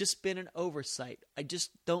could have just been an oversight. I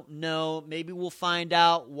just don't know. Maybe we'll find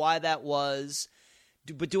out why that was.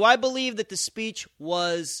 But do I believe that the speech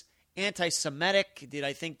was anti-Semitic? Did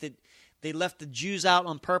I think that they left the Jews out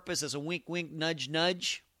on purpose as a wink, wink, nudge,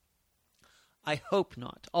 nudge? I hope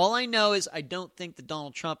not. All I know is I don't think that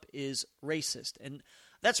Donald Trump is racist. And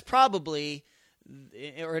that's probably,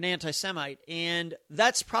 or an anti-Semite, and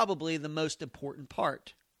that's probably the most important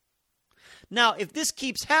part. Now, if this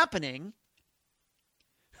keeps happening,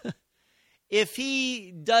 if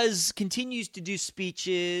he continues to do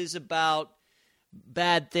speeches about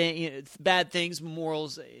bad things,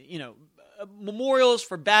 memorials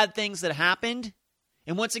for bad things that happened,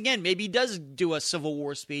 and once again, maybe he does do a Civil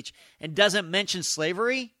War speech and doesn't mention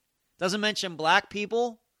slavery, doesn't mention black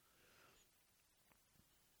people,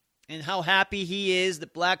 and how happy he is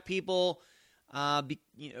that black people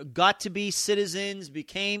got to be citizens,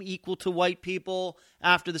 became equal to white people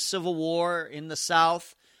after the Civil War in the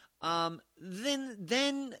South,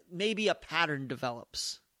 then maybe a pattern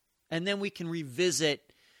develops. And then we can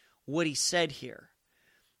revisit what he said here.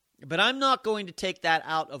 But I'm not going to take that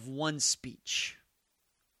out of one speech.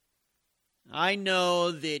 I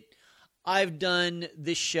know that I've done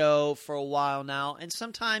this show for a while now, and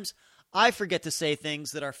sometimes I forget to say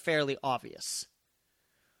things that are fairly obvious.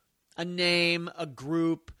 A name, a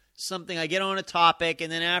group, something. I get on a topic,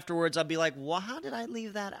 and then afterwards I'll be like, well, how did I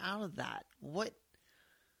leave that out of that? What?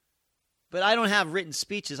 But I don't have written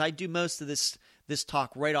speeches. I do most of this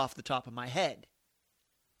talk right off the top of my head.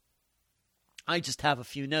 I just have a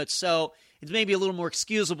few notes. So it's maybe a little more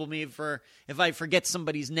excusable me for if I forget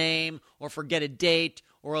somebody's name or forget a date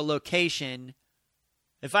or a location.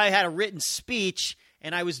 If I had a written speech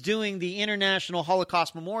and I was doing the International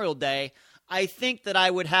Holocaust Memorial Day, I think that I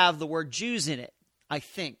would have the word Jews in it. I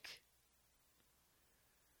think.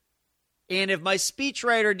 And if my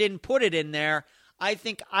speechwriter didn't put it in there, I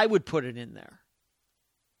think I would put it in there.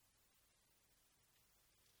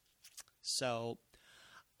 So,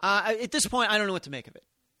 at this point, I don't know what to make of it.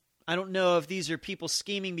 I don't know if these are people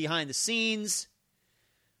scheming behind the scenes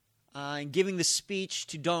and giving the speech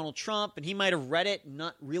to Donald Trump, and he might have read it and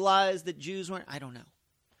not realized that Jews weren't. I don't know.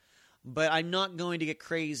 But I'm not going to get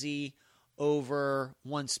crazy over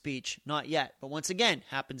one speech. Not yet. But once again,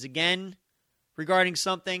 happens again regarding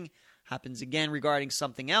something, happens again regarding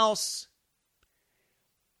something else.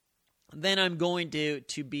 Then I'm going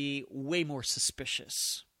to be way more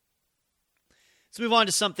suspicious. Let's move on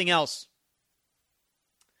to something else.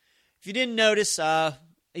 If you didn't notice,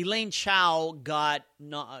 Elaine Chao got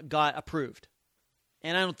approved.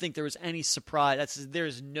 And I don't think there was any surprise.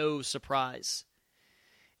 There's no surprise.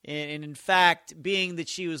 And in fact, being that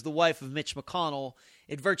she was the wife of Mitch McConnell,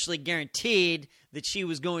 it virtually guaranteed that she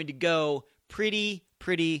was going to go pretty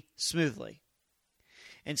smoothly.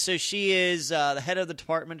 And so she is the head of the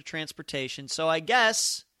Department of Transportation. So I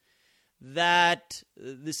guess that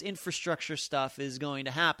this infrastructure stuff is going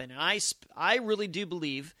to happen. And I really do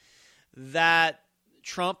believe that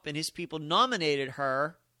Trump and his people nominated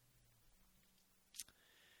her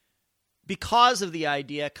because of the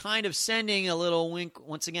idea, kind of sending a little wink,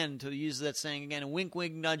 once again, to use that saying again, a wink,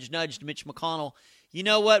 wink, nudge, nudge to Mitch McConnell. You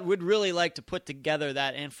know what? Would really like to put together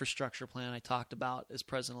that infrastructure plan I talked about as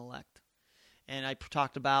president-elect. And I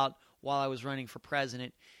talked about while I was running for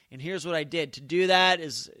president. And here's what I did. To do that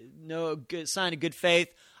is no good sign of good faith.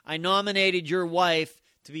 I nominated your wife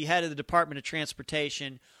to be head of the Department of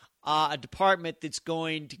Transportation, a department that's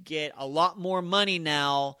going to get a lot more money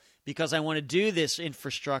now because I want to do this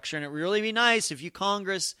infrastructure. And it would really be nice if you,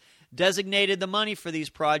 Congress, designated the money for these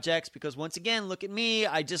projects because, once again, look at me.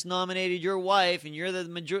 I just nominated your wife, and you're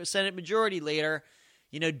the Senate Majority Leader.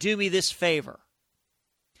 Do me this favor.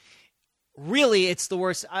 Really, it's the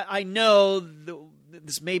worst. I know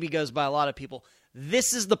this maybe goes by a lot of people.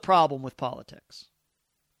 This is the problem with politics.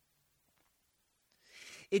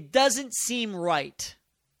 It doesn't seem right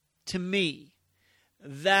to me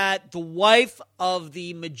that the wife of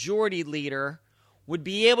the majority leader would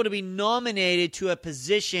be able to be nominated to a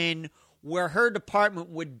position where her department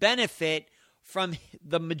would benefit from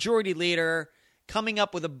the majority leader coming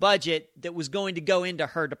up with a budget that was going to go into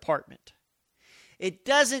her department. It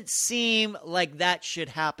doesn't seem like that should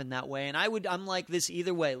happen that way. And I'm like this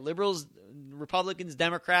either way. Liberals, Republicans,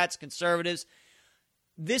 Democrats, conservatives.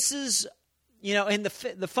 This is, and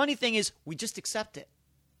the funny thing is we just accept it.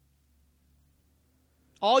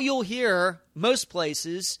 All you'll hear most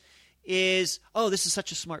places is, oh, this is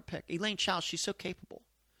such a smart pick. Elaine Chao, she's so capable.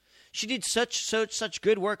 She did such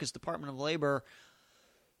good work as Department of Labor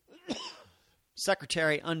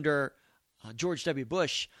Secretary under George W.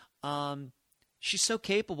 Bush. She's so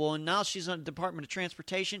capable, and now she's on the Department of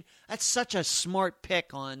Transportation. That's such a smart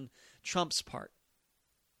pick on Trump's part.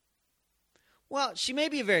 Well, she may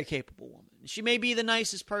be a very capable woman. She may be the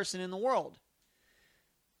nicest person in the world.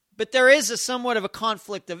 But there is somewhat of a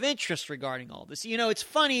conflict of interest regarding all this. It's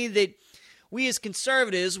funny that we as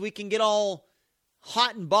conservatives, we can get all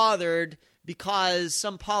hot and bothered because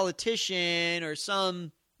some politician or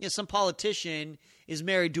some politician is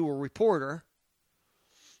married to a reporter.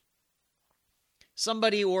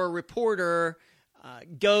 Somebody or a reporter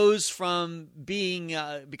goes from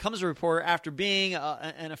becomes a reporter after being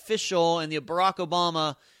an official in the Barack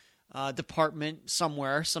Obama department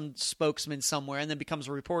somewhere, some spokesman somewhere, and then becomes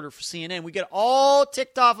a reporter for CNN. We get all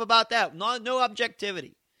ticked off about that. No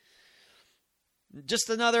objectivity.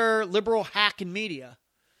 Just another liberal hack in media.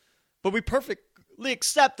 But we perfectly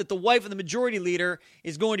accept that the wife of the majority leader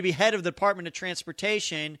is going to be head of the Department of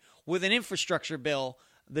Transportation with an infrastructure bill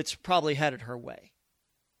that's probably headed her way.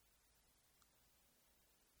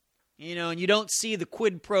 And you don't see the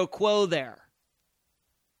quid pro quo there.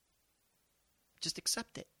 Just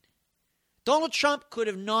accept it. Donald Trump could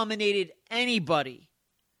have nominated anybody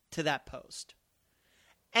to that post.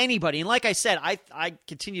 Anybody. And like I said, I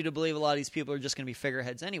continue to believe a lot of these people are just going to be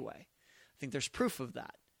figureheads anyway. I think there's proof of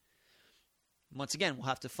that. Once again, we'll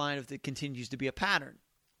have to find if it continues to be a pattern.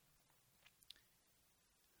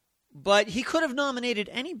 But he could have nominated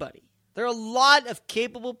anybody. There are a lot of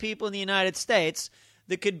capable people in the United States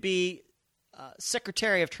that could be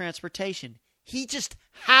Secretary of Transportation. He just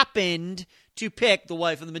happened to pick the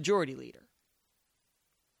wife of the majority leader.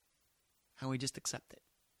 And we just accept it.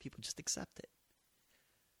 People just accept it.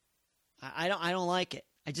 I don't like it.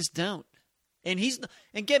 I just don't. And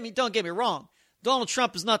don't get me wrong. Donald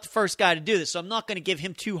Trump is not the first guy to do this, so I'm not going to give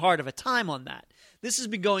him too hard of a time on that. This has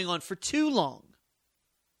been going on for too long.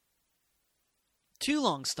 Too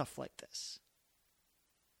long, stuff like this.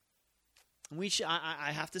 And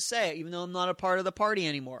I have to say, even though I'm not a part of the party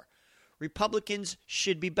anymore, Republicans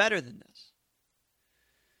should be better than this.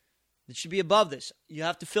 It should be above this. You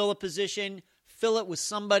have to fill a position, fill it with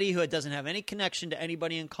somebody who doesn't have any connection to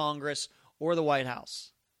anybody in Congress or the White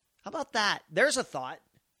House. How about that? There's a thought.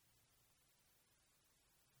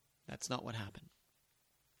 That's not what happened.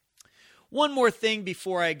 One more thing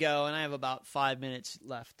before I go, and I have about 5 minutes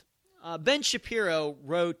left. Ben Shapiro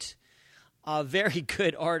wrote a very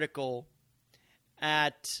good article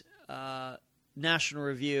at National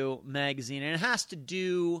Review magazine, and it has to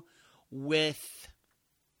do with,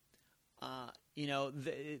 I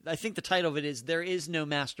think the title of it is "There Is No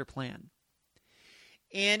Master Plan,"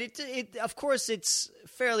 and it of course it's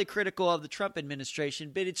fairly critical of the Trump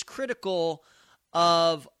administration, but it's critical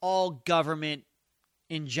of all government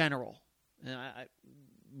in general.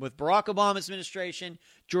 With Barack Obama's administration,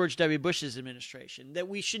 George W. Bush's administration, that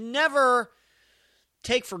we should never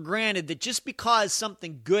take for granted that just because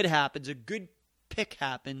something good happens, a good pick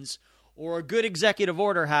happens, or a good executive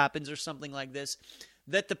order happens or something like this,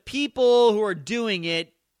 that the people who are doing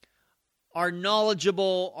it are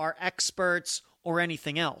knowledgeable, are experts, or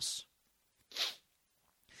anything else.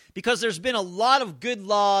 Because there's been a lot of good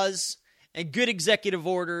laws and good executive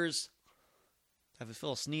orders, I have a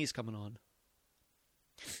little sneeze coming on,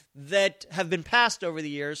 that have been passed over the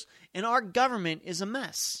years, and our government is a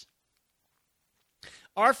mess.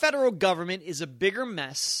 Our federal government is a bigger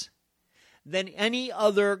mess than any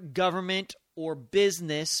other government or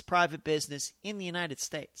business, private business, in the United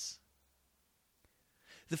States.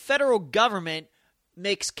 The federal government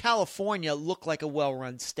makes California look like a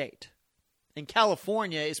well-run state. And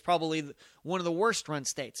California is probably one of the worst-run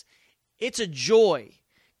states. It's a joy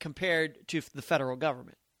compared to the federal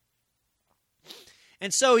government.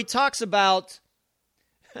 And so he talks about,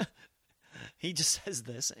 he just says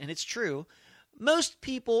this, and it's true, most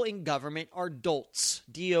people in government are dolts,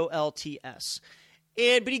 D-O-L-T-S.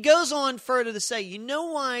 But he goes on further to say, you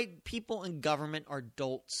know why people in government are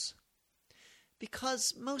dolts?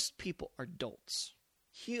 Because most people are dolts.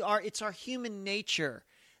 It's our human nature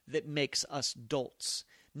that makes us dolts.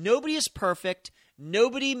 Nobody is perfect.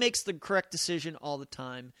 Nobody makes the correct decision all the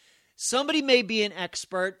time. Somebody may be an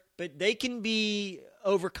expert, but they can be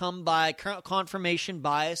overcome by confirmation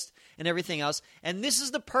bias and everything else. And this is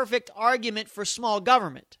the perfect argument for small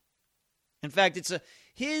government. In fact,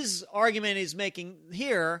 his argument he's making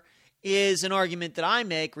here is an argument that I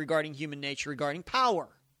make regarding human nature, regarding power.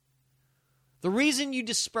 The reason you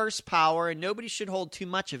disperse power, and nobody should hold too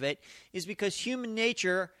much of it, is because human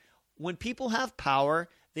nature, when people have power,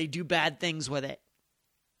 they do bad things with it.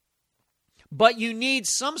 But you need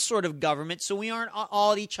some sort of government so we aren't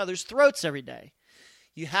all at each other's throats every day.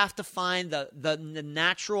 You have to find the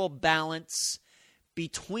natural balance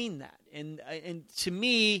between that. And to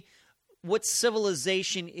me, what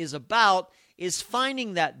civilization is about is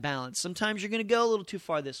finding that balance. Sometimes you're going to go a little too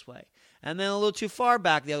far this way, and then a little too far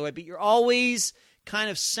back the other way, but you're always kind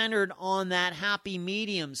of centered on that happy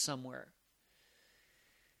medium somewhere.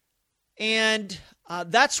 And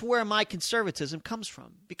that's where my conservatism comes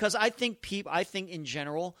from, because I think in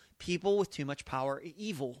general, people with too much power are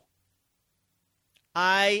evil.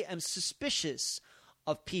 I am suspicious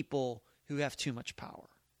of people who have too much power.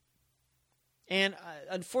 And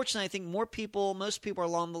unfortunately, I think most people are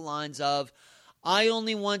along the lines of, I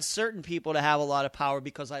only want certain people to have a lot of power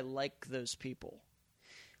because I like those people.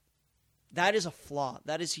 That is a flaw.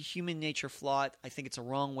 That is a human nature flaw. I think it's a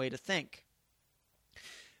wrong way to think.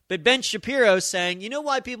 But Ben Shapiro is saying, you know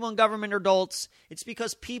why people in government are dolts? It's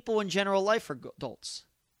because people in general life are dolts.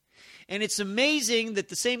 And it's amazing that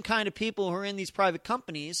the same kind of people who are in these private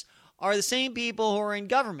companies are the same people who are in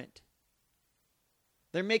government.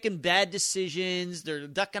 They're making bad decisions. They're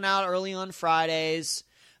ducking out early on Fridays.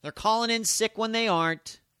 They're calling in sick when they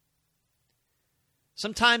aren't.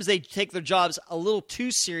 Sometimes they take their jobs a little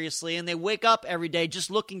too seriously, and they wake up every day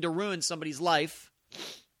just looking to ruin somebody's life.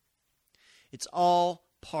 It's all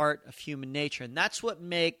part of human nature, and that's what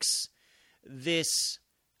makes this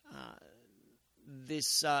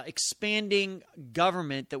expanding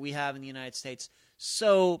government that we have in the United States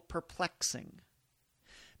so perplexing.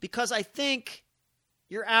 Because I think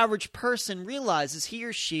your average person realizes he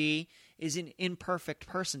or she is an imperfect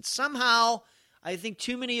person. Somehow, I think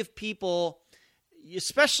too many of people,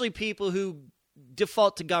 especially people who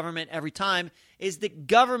default to government every time, is that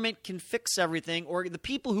government can fix everything, or the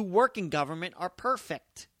people who work in government are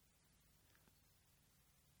perfect.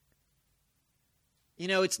 You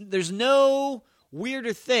know, there's no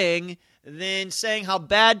weirder thing than saying how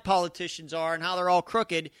bad politicians are and how they're all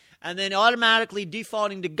crooked, and then automatically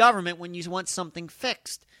defaulting to government when you want something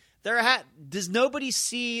fixed. Does nobody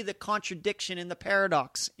see the contradiction and the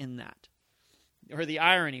paradox in that? Or the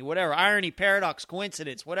irony, whatever. Irony, paradox,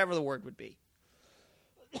 coincidence, whatever the word would be.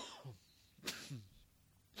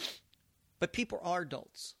 But people are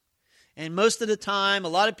adults. And most of the time, a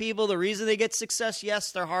lot of people, the reason they get success,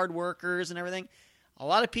 yes, they're hard workers and everything. A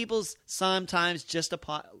lot of people sometimes just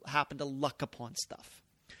happen to luck upon stuff.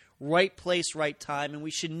 Right place, right time. And we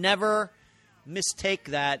should never mistake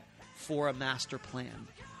that for a master plan.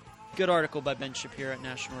 Good article by Ben Shapiro at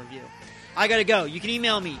National Review. I got to go. You can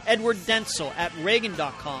email me,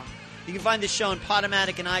 edwarddenzel@reagan.com. You can find this show on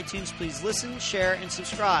Podomatic and iTunes. Please listen, share, and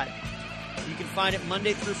subscribe. You can find it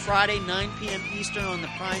Monday through Friday, 9 p.m. Eastern on the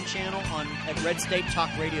Prime channel at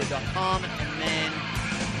redstatetalkradio.com, and then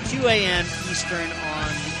 2 a.m. Eastern on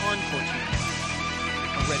the Encore channel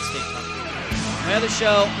on Red State Talk Radio. My other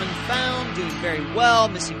show, Unfound, doing very well.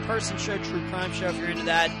 Missing Person Show, True Crime Show. If you're into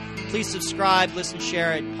that, please subscribe, listen,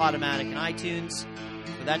 share at Podomatic and iTunes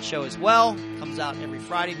for that show as well. Comes out every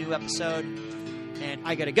Friday, new episode. And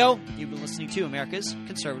I got to go. You've been listening to America's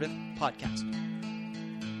Conservative Podcast.